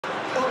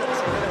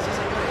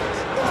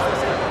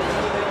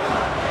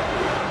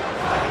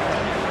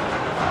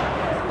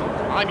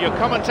I'm your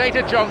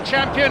commentator, John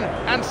Champion,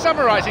 and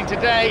summarising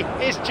today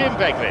is Jim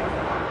Beglin.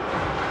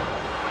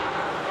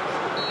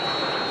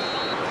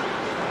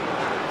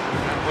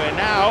 And we're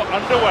now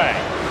underway.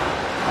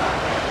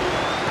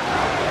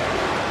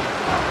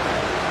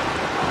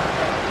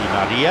 Di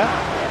Maria.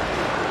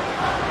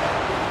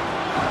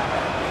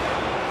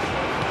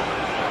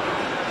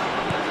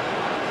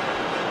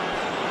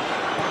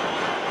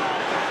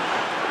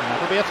 And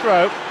that'll be a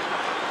throw.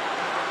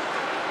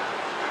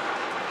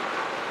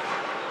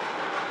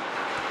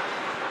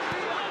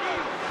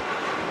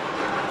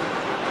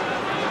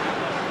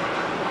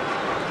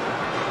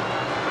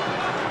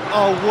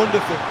 Oh,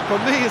 wonderful. For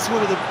me, it's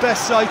one of the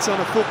best sights on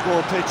a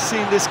football pitch,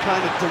 seeing this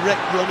kind of direct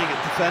running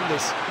at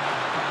defenders.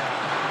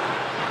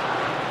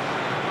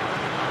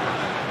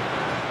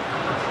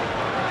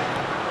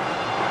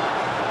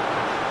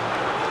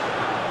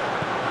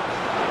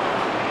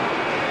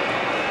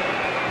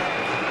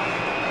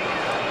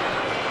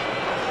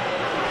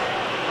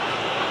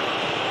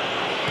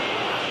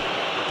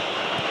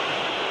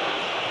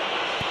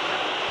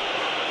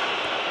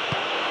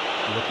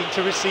 Looking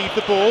to receive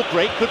the ball,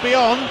 break could be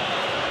on.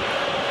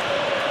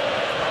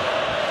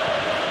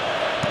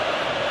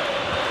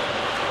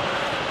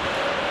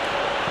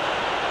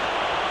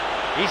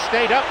 He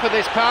stayed up for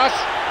this pass.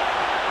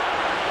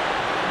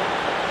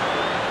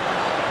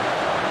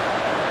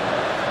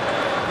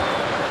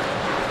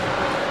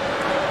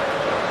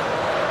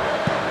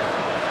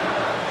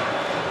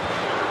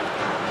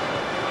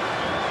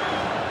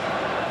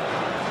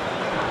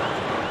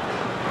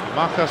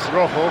 Marcos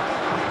Rojo.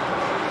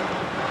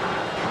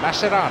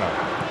 Mascherano.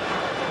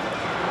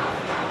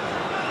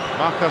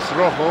 Marcos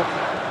Rojo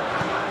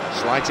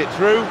slides it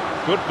through.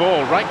 Good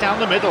ball right down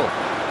the middle.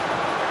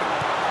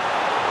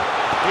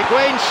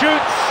 Higuain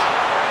shoots.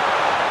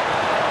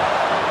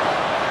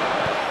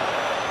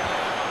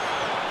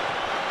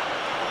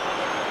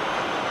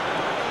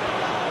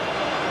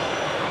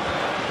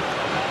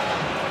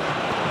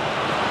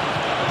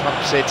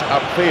 Tops it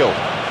upfield.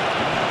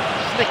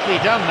 Slickly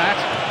done that.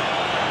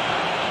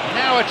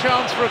 Now a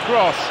chance for a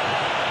cross.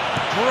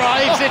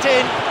 Drives it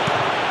in.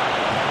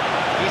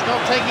 He's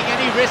not taking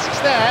any risks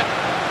there.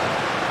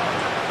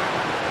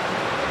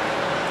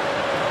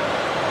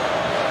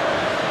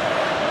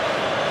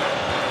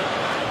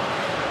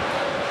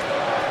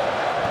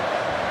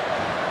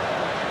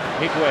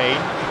 Higuain.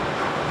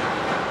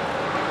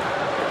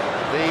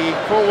 The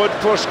forward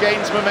push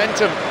gains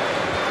momentum.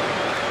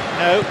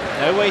 No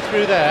way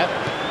through there.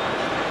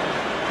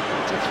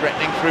 It's a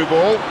threatening through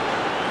ball.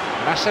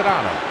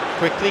 Mascherano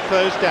quickly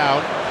closed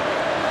down.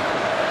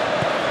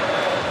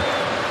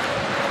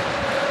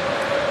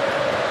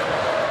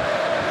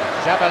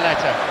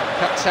 Zabaleta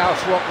cuts out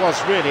what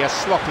was really a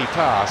sloppy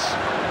pass.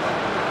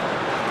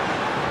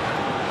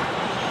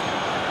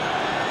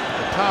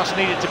 The pass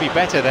needed to be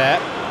better there.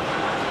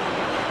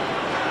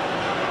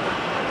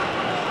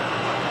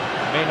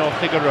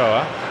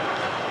 Figueroa.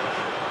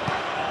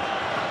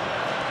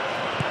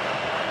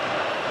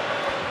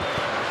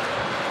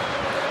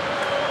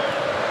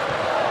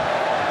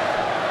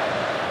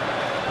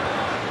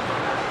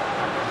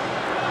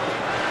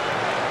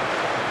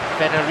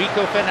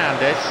 Federico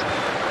Fernandez.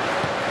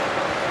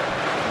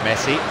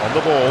 Messi on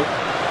the ball.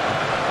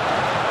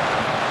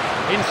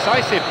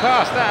 Incisive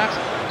pass that.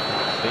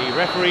 The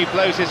referee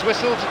blows his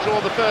whistle to draw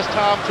the first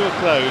half to a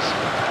close.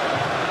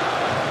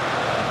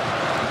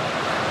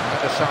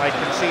 Side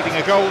conceding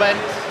a goal then,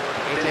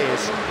 it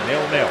is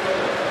 0-0.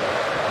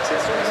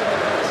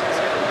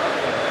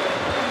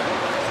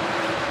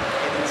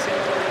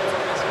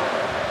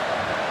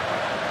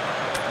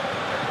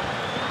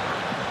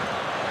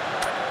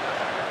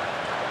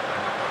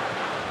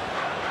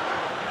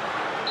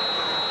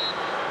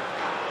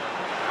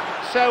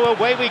 So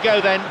away we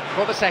go then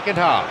for the second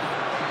half.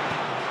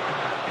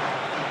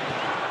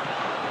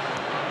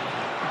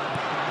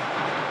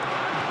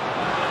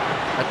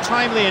 A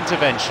timely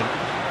intervention.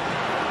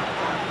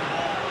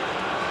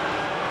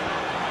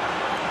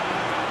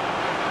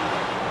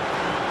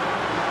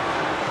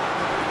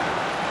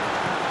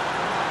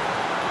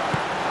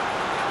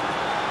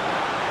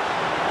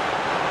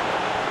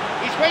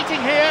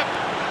 Waiting here.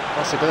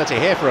 Possibility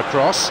here for a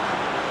cross.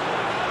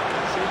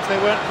 Seems they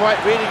weren't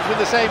quite reading from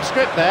the same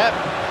script there.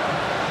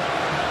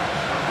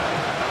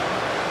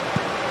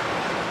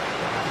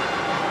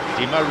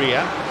 Di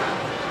Maria.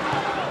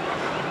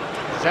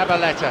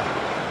 Zabaleta.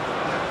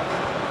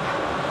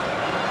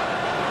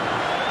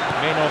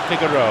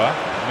 Figueroa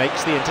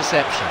makes the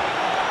interception.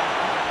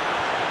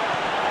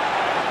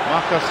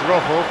 Marcos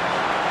Rojo.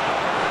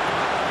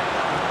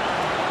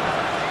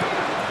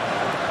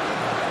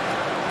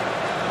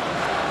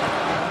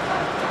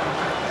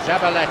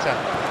 Zabaleta.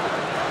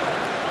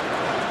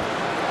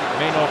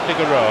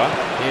 Figueroa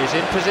is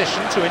in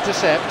position to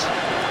intercept.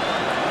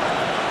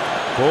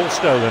 Ball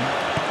stolen.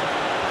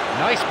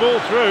 Nice ball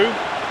through.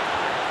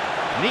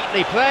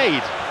 Neatly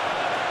played.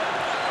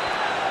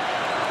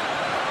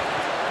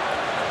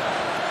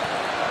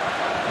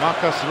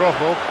 Marcos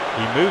Rojo,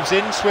 he moves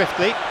in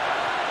swiftly.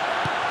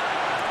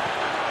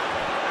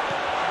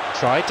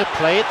 Tried to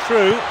play it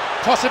through.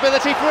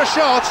 Possibility for a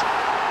shot.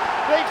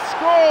 They've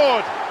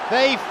scored.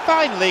 They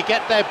finally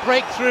get their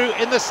breakthrough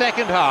in the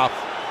second half.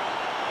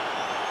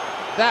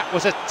 That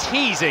was a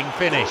teasing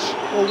finish.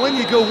 Well, when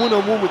you go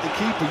one-on-one with the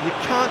keeper, you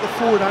can't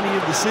afford any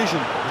indecision,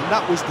 and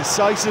that was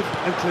decisive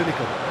and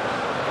clinical.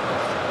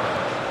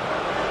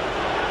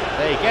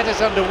 They get us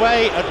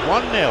underway at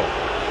 1-0.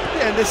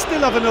 Yeah, and they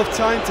still have enough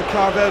time to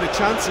carve out a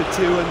chance or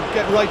two and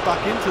get right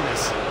back into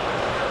this.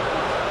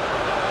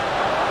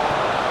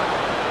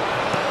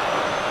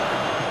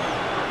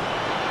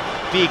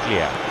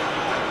 Biglia.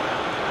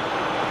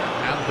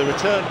 And the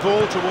return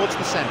ball towards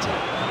the centre.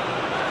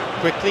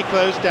 Quickly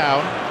closed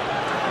down.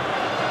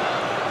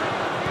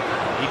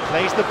 He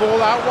plays the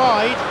ball out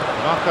wide.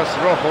 Marcos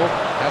Rojo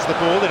has the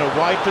ball in a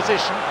wide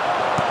position.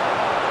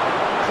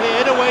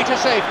 Cleared away to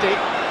safety.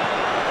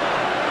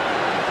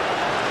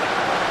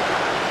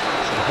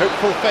 Some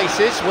hopeful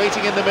faces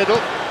waiting in the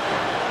middle.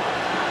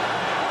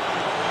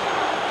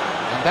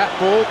 And that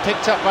ball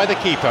picked up by the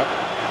keeper.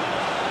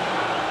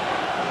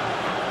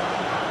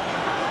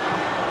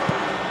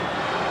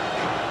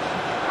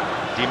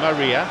 Di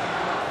Maria.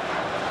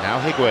 Now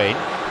Higuain.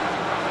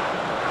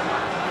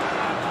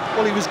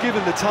 Well, he was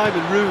given the time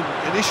and room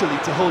initially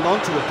to hold on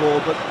to the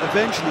ball, but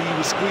eventually he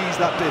was squeezed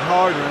that bit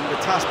harder and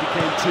the task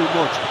became too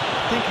much.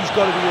 I think he's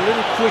got to be a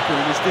little quicker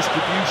in his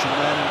distribution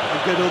then and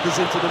get others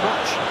into the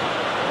match.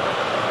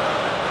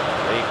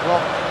 The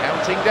clock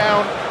counting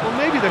down. Well,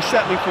 maybe they're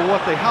settling for what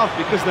they have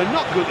because they're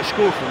not going to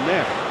score from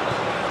there.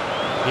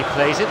 He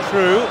plays it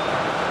through.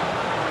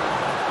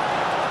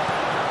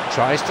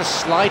 Tries to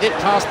slide it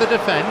past the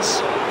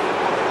defence.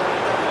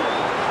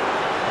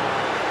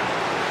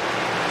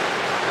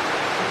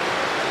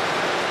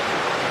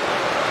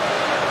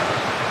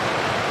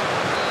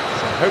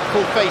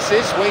 Hopeful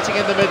faces waiting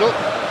in the middle.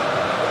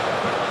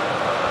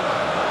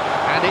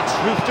 And it's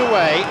hoofed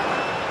away.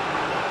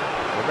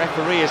 The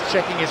referee is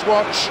checking his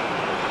watch.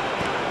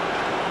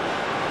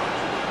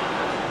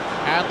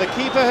 And the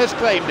keeper has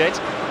claimed it.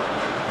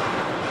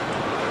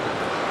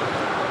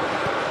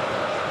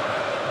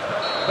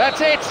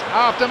 That's it.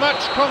 After much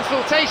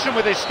consultation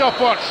with his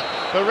stopwatch,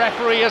 the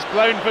referee has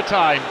blown for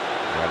time.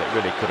 Well, it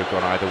really could have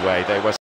gone either way. They were